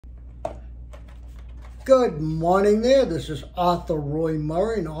Good morning there. This is Arthur Roy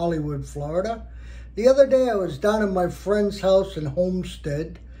Murray in Hollywood, Florida. The other day I was down at my friend's house in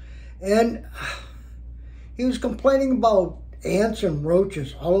Homestead, and he was complaining about ants and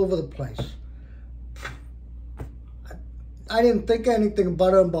roaches all over the place. I didn't think anything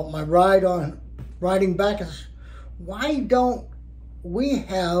about it about my riding back. Why don't we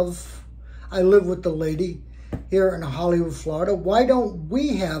have, I live with the lady here in Hollywood, Florida. Why don't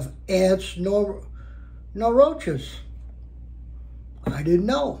we have ants nor roaches? I didn't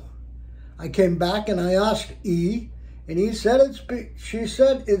know. I came back and I asked E, and she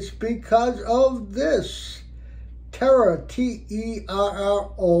said it's because of this. Terror,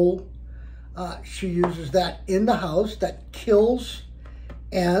 T-E-R-R-O. She uses that in the house that kills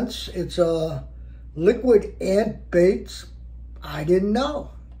ants. It's a liquid ant bait. I didn't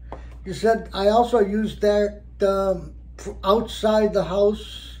know. She said I also used that outside the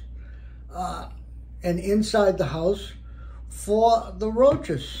house and inside the house for the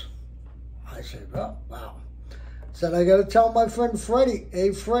roaches. I said, oh, wow. Said, I got to tell my friend Freddie,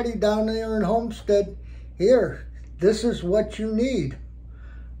 hey, Freddie down there in Homestead, here, this is what you need.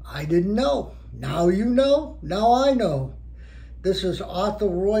 I didn't know. Now you know. Now I know. This is Arthur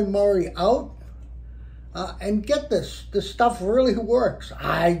Roy Murray out. And get this stuff really works.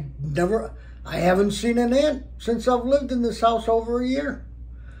 I haven't seen an ant since I've lived in this house over a year.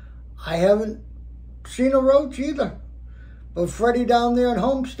 I haven't seen a roach either. But Freddie down there in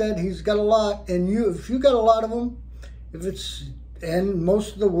Homestead, he's got a lot. And if you got a lot of them, and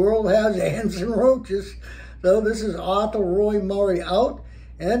most of the world has ants and roaches. So this is Arthur Roy Murray out.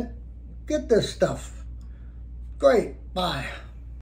 And get this stuff. Great. Bye.